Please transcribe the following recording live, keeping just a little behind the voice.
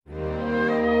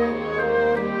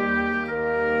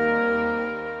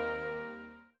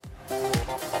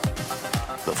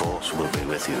Force will be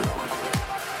with you.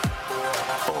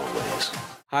 Always.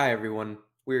 Hi, everyone.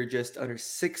 We're just under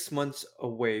 6 months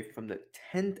away from the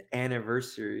 10th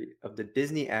anniversary of the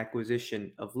Disney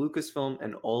acquisition of Lucasfilm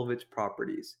and all of its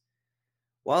properties.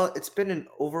 While it's been an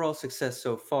overall success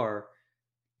so far,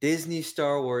 Disney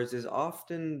Star Wars is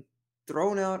often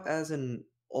thrown out as an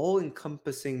all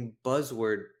encompassing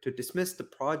buzzword to dismiss the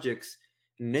project's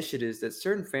initiatives that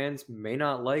certain fans may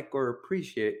not like or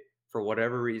appreciate for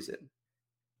whatever reason.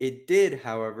 It did,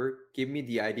 however, give me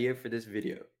the idea for this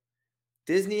video.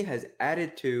 Disney has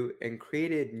added to and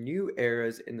created new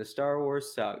eras in the Star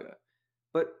Wars saga,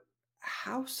 but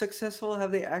how successful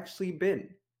have they actually been?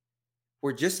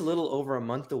 We're just a little over a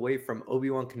month away from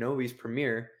Obi-Wan Kenobi's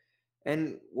premiere,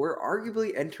 and we're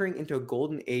arguably entering into a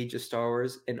golden age of Star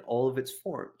Wars in all of its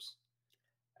forms.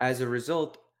 As a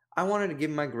result, I wanted to give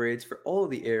my grades for all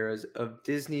the eras of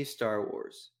Disney Star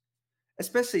Wars,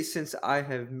 especially since I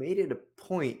have made it a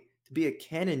point to be a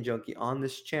canon junkie on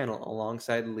this channel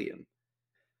alongside Liam.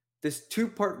 This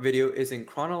two-part video is in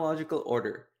chronological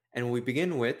order, and we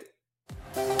begin with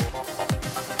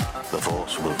The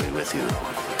Force will be with you.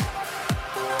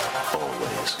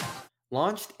 Always.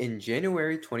 launched in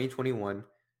January 2021.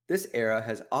 This era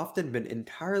has often been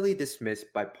entirely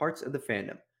dismissed by parts of the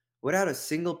fandom, without a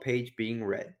single page being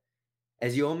read.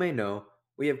 As you all may know,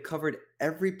 we have covered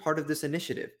every part of this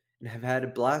initiative and have had a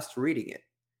blast reading it.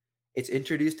 It's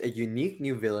introduced a unique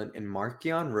new villain in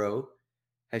Marchion Ro,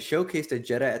 has showcased a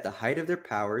Jedi at the height of their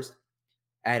powers,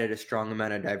 added a strong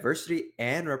amount of diversity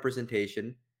and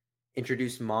representation,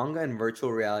 introduced manga and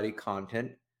virtual reality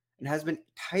content, and has been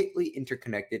tightly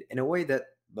interconnected in a way that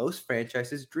most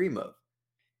franchises dream of.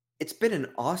 It's been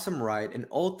an awesome ride in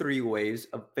all three waves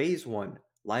of Phase 1,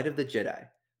 Light of the Jedi,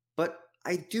 but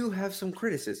I do have some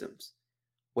criticisms.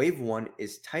 Wave 1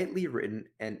 is tightly written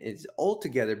and is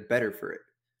altogether better for it.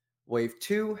 Wave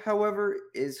 2, however,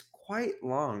 is quite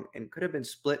long and could have been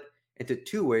split into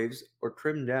two waves or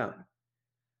trimmed down.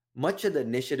 Much of the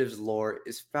initiative's lore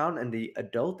is found in the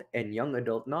adult and young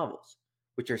adult novels,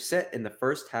 which are set in the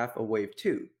first half of Wave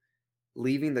 2,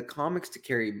 leaving the comics to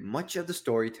carry much of the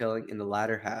storytelling in the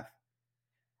latter half.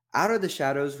 Out of the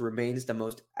Shadows remains the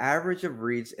most average of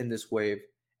reads in this wave,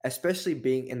 especially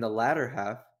being in the latter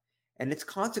half, and its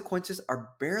consequences are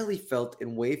barely felt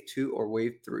in Wave 2 or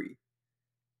Wave 3.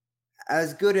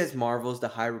 As good as Marvel's The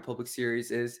High Republic series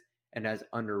is, and as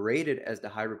underrated as the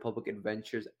High Republic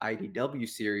Adventures IDW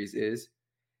series is,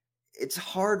 it's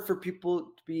hard for people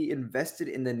to be invested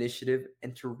in the initiative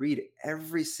and to read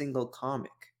every single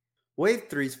comic. Wave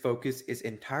three's focus is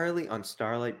entirely on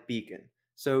Starlight Beacon,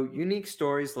 so unique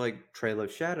stories like Trail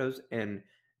of Shadows and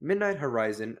Midnight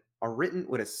Horizon are written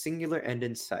with a singular end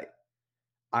in sight.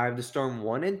 Eye of the Storm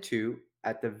 1 and 2,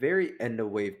 at the very end of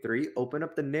Wave 3, open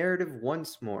up the narrative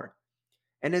once more.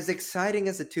 And as exciting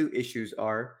as the two issues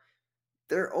are,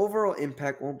 their overall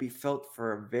impact won't be felt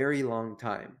for a very long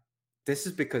time. This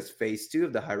is because Phase 2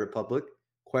 of the High Republic,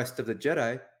 Quest of the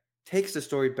Jedi, takes the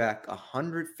story back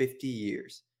 150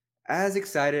 years. As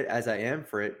excited as I am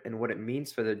for it and what it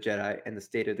means for the Jedi and the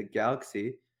state of the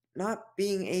galaxy, not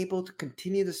being able to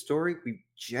continue the story we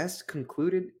just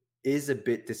concluded is a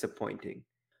bit disappointing.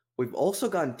 We've also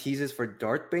gotten teases for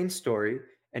Darth Bane's story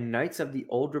and Knights of the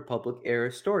Old Republic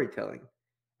era storytelling,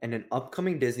 and an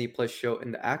upcoming Disney Plus show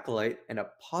in The Acolyte and a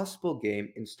possible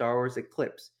game in Star Wars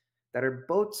Eclipse that are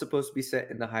both supposed to be set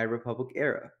in the High Republic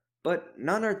era, but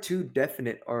none are too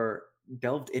definite or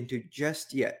delved into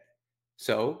just yet.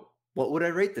 So, what would I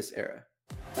rate this era?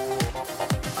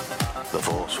 The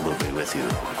Force will be with you.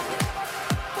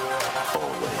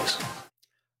 Always.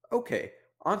 Okay,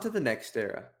 on to the next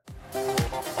era.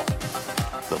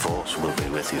 The Force will be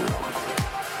with you.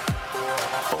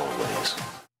 Always.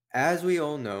 As we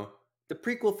all know, the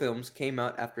prequel films came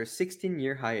out after a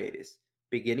 16-year hiatus,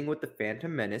 beginning with The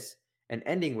Phantom Menace and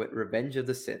ending with Revenge of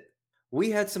the Sith. We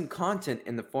had some content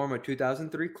in the form of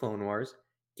 2003 Clone Wars,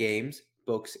 games,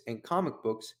 books, and comic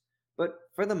books, but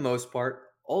for the most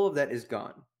part, all of that is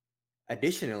gone.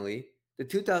 Additionally, the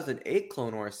 2008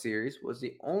 Clone Wars series was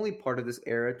the only part of this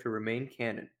era to remain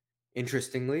canon.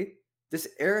 Interestingly, this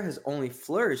era has only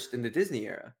flourished in the Disney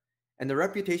era, and the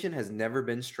reputation has never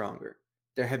been stronger.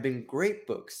 There have been great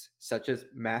books such as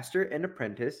Master and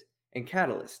Apprentice and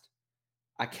Catalyst.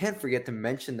 I can't forget to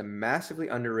mention the massively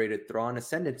underrated Thrawn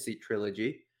Ascendancy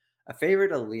trilogy, a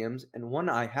favorite of Liam's and one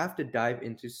I have to dive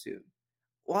into soon.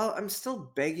 While I'm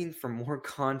still begging for more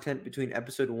content between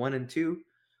episode 1 and 2,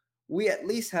 we at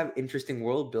least have interesting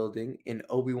world building in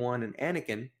Obi-Wan and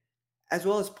Anakin, as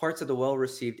well as parts of the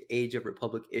well-received Age of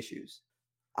Republic issues.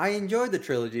 I enjoyed the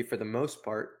trilogy for the most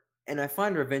part, and I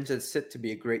find Revenge of the Sith to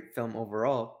be a great film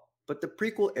overall, but the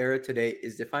prequel era today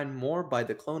is defined more by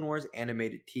the Clone Wars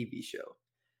animated TV show.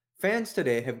 Fans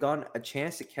today have gotten a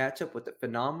chance to catch up with the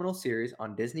phenomenal series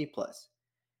on Disney Plus,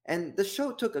 and the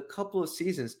show took a couple of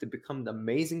seasons to become the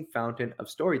amazing fountain of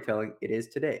storytelling it is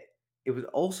today. It was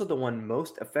also the one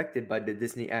most affected by the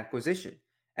Disney acquisition,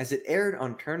 as it aired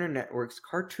on Turner Network's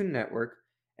Cartoon Network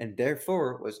and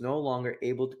therefore was no longer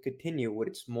able to continue with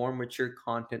its more mature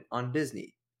content on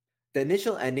Disney. The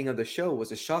initial ending of the show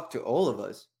was a shock to all of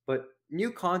us, but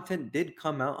new content did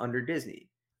come out under Disney.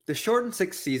 The shortened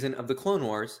sixth season of The Clone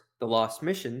Wars, The Lost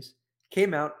Missions,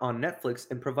 came out on Netflix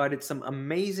and provided some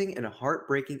amazing and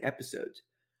heartbreaking episodes,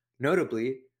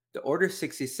 notably the Order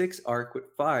 66 arc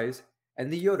with Fives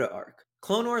and the Yoda arc.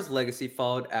 Clone Wars Legacy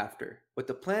followed after, with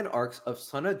the planned arcs of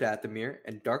Son of Dathomir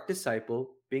and Dark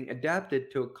Disciple being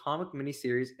adapted to a comic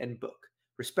miniseries and book,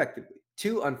 respectively.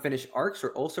 Two unfinished arcs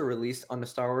were also released on the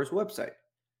Star Wars website,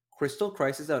 Crystal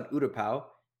Crisis on Utapau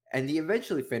and the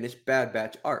eventually finished Bad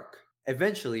Batch arc.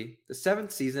 Eventually, the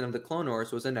seventh season of The Clone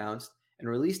Wars was announced and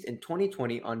released in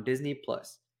 2020 on Disney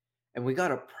Plus, and we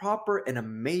got a proper and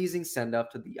amazing send-off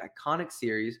to the iconic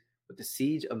series with the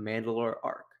Siege of Mandalore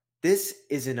arc. This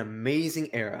is an amazing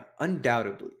era,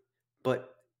 undoubtedly,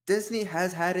 but Disney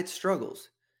has had its struggles.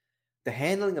 The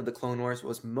handling of the Clone Wars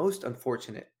was most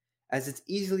unfortunate, as it's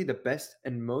easily the best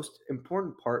and most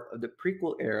important part of the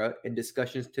prequel era in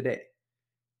discussions today.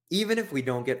 Even if we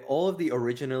don't get all of the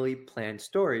originally planned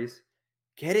stories,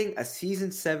 getting a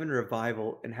Season 7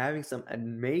 revival and having some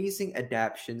amazing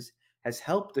adaptations has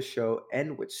helped the show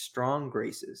end with strong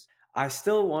graces. I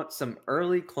still want some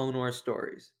early Clone Wars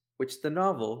stories, which the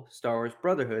novel, Star Wars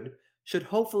Brotherhood, should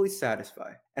hopefully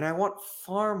satisfy. And I want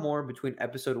far more between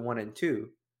episode 1 and 2,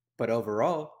 but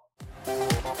overall,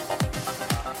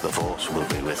 The Force will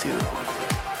be with you.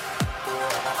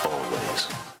 Always.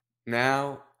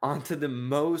 now onto the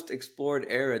most explored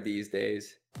era these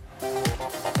days.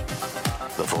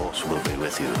 The Force will be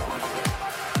with you.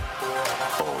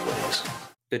 Always.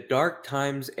 The Dark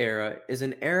Times era is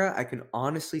an era I can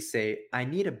honestly say I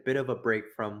need a bit of a break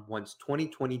from once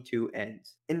 2022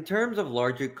 ends. In terms of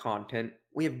larger content,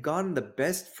 we have gotten the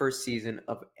best first season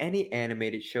of any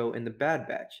animated show in the Bad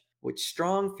Batch, with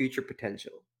strong future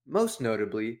potential. Most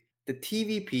notably, the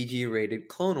TV PG rated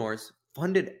Clone Wars,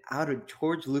 funded out of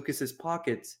George Lucas's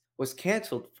pockets, was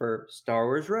cancelled for Star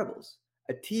Wars Rebels,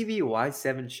 a TV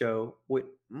Y7 show with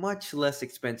much less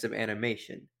expensive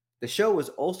animation. The show was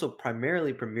also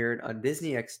primarily premiered on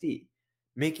Disney XD,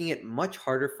 making it much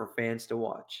harder for fans to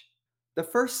watch. The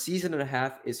first season and a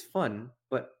half is fun,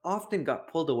 but often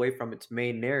got pulled away from its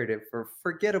main narrative for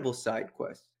forgettable side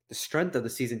quests. The strength of the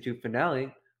season 2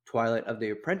 finale, Twilight of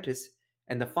the Apprentice,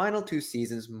 and the final two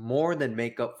seasons more than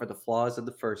make up for the flaws of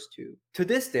the first two. To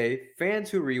this day, fans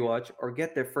who rewatch or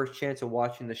get their first chance of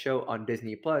watching the show on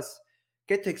Disney Plus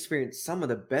get to experience some of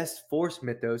the best Force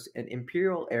mythos and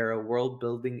Imperial era world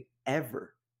building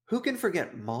ever. Who can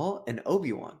forget Maul and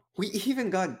Obi-Wan? We even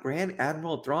got Grand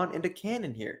Admiral Thrawn into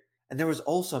canon here, and there was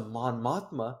also Mon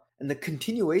Mothma and the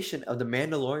continuation of the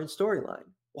Mandalorian storyline.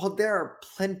 While there are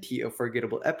plenty of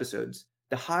forgettable episodes,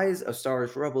 the highs of Star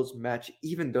Wars Rebels match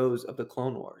even those of the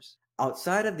Clone Wars.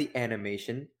 Outside of the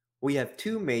animation, we have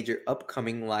two major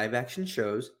upcoming live-action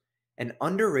shows, an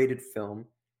underrated film,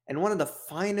 and one of the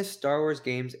finest Star Wars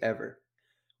games ever.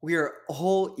 We are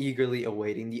all eagerly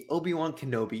awaiting the Obi-Wan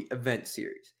Kenobi event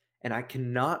series, and I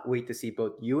cannot wait to see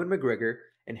both Ewan McGregor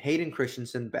and Hayden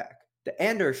Christensen back. The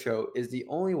Andor show is the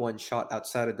only one shot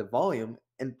outside of the volume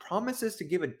and promises to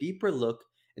give a deeper look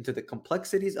into the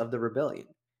complexities of the rebellion.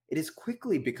 It is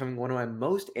quickly becoming one of my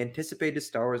most anticipated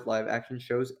Star Wars live-action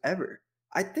shows ever.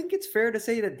 I think it's fair to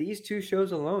say that these two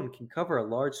shows alone can cover a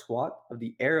large swath of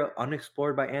the era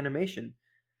unexplored by animation,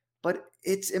 but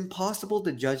it's impossible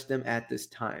to judge them at this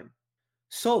time.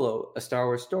 Solo, a Star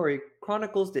Wars story,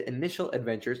 chronicles the initial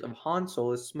adventures of Han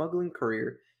Solo's smuggling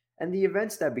career and the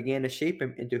events that began to shape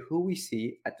him into who we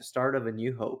see at the start of A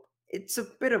New Hope. It's a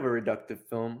bit of a reductive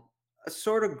film, a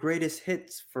sort of greatest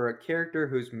hits for a character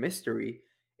whose mystery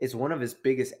is one of his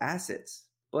biggest assets,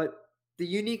 but the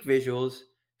unique visuals,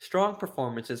 strong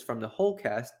performances from the whole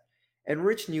cast, and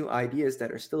rich new ideas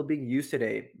that are still being used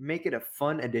today make it a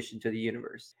fun addition to the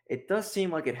universe. It does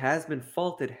seem like it has been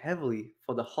faulted heavily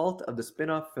for the halt of the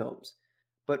spin off films,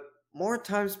 but more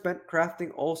time spent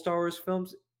crafting all Star Wars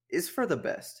films is for the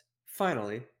best.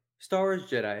 Finally, Star Wars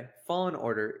Jedi Fallen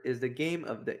Order is the game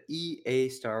of the EA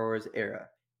Star Wars era.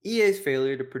 EA's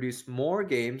failure to produce more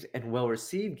games and well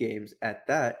received games at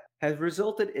that has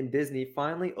resulted in Disney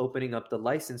finally opening up the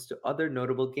license to other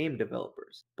notable game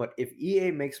developers. But if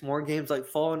EA makes more games like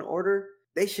Fallen Order,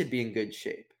 they should be in good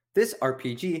shape. This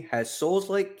RPG has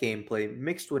Souls-like gameplay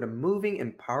mixed with a moving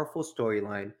and powerful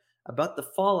storyline about the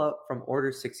fallout from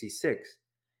Order 66,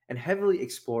 and heavily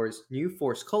explores new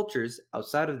Force cultures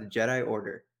outside of the Jedi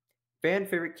Order. Fan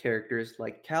favorite characters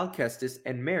like Cal Kestis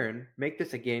and Marin make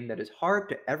this a game that is hard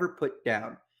to ever put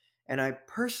down, and I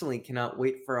personally cannot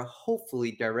wait for a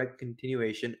hopefully direct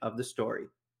continuation of the story.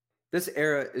 This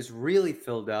era is really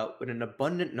filled out with an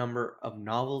abundant number of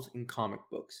novels and comic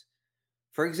books.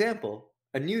 For example,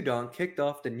 A New Dawn kicked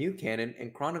off the new canon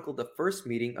and chronicled the first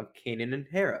meeting of Kanan and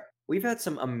Hera. We've had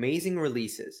some amazing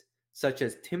releases, such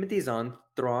as Timothy Zahn's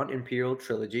Thrawn Imperial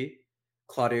Trilogy,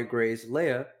 Claudia Gray's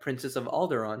Leia, Princess of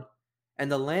Alderaan, and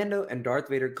the Lando and Darth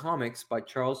Vader comics by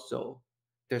Charles Soule.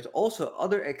 There's also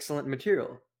other excellent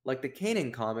material, like the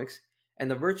Kanan comics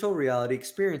and the virtual reality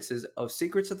experiences of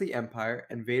Secrets of the Empire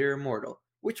and Vader Immortal,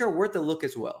 which are worth a look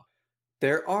as well.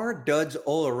 There are duds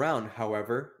all around,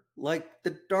 however, like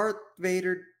the Darth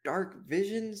Vader Dark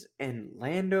Visions and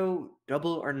Lando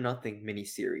Double or Nothing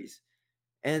miniseries,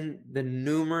 and the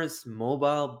numerous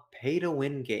mobile pay to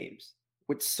win games.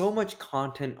 With so much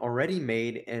content already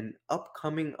made and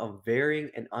upcoming of varying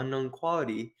and unknown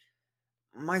quality,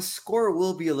 my score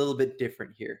will be a little bit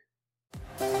different here.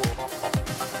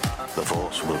 The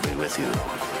Force will be with you.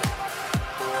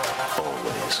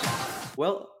 Always.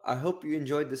 Well, I hope you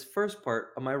enjoyed this first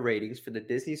part of my ratings for the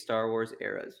Disney Star Wars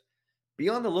eras. Be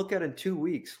on the lookout in 2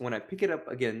 weeks when I pick it up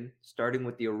again, starting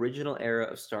with the original era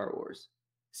of Star Wars.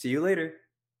 See you later!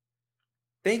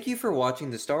 Thank you for watching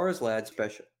the Star Wars Lad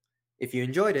special. If you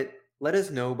enjoyed it, let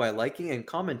us know by liking and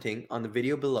commenting on the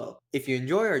video below. If you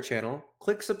enjoy our channel,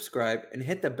 click subscribe and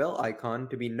hit the bell icon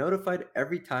to be notified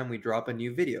every time we drop a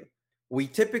new video. We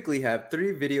typically have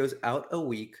 3 videos out a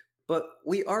week, but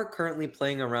we are currently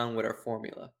playing around with our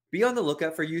formula. Be on the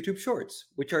lookout for YouTube Shorts,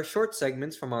 which are short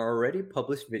segments from our already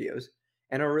published videos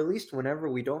and are released whenever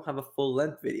we don't have a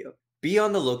full-length video. Be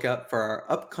on the lookout for our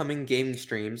upcoming gaming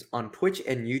streams on Twitch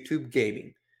and YouTube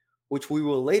Gaming, which we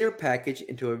will later package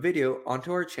into a video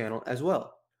onto our channel as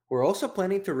well. We're also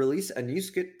planning to release a new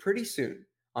skit pretty soon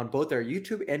on both our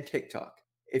YouTube and TikTok.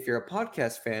 If you're a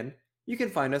podcast fan, you can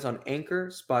find us on Anchor,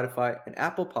 Spotify, and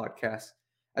Apple Podcasts,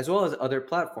 as well as other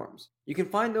platforms. You can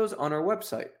find those on our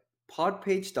website,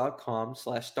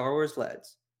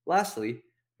 podpage.com/StarWarsLads. Lastly,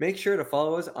 make sure to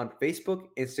follow us on Facebook,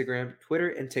 Instagram, Twitter,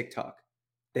 and TikTok.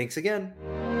 Thanks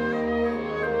again!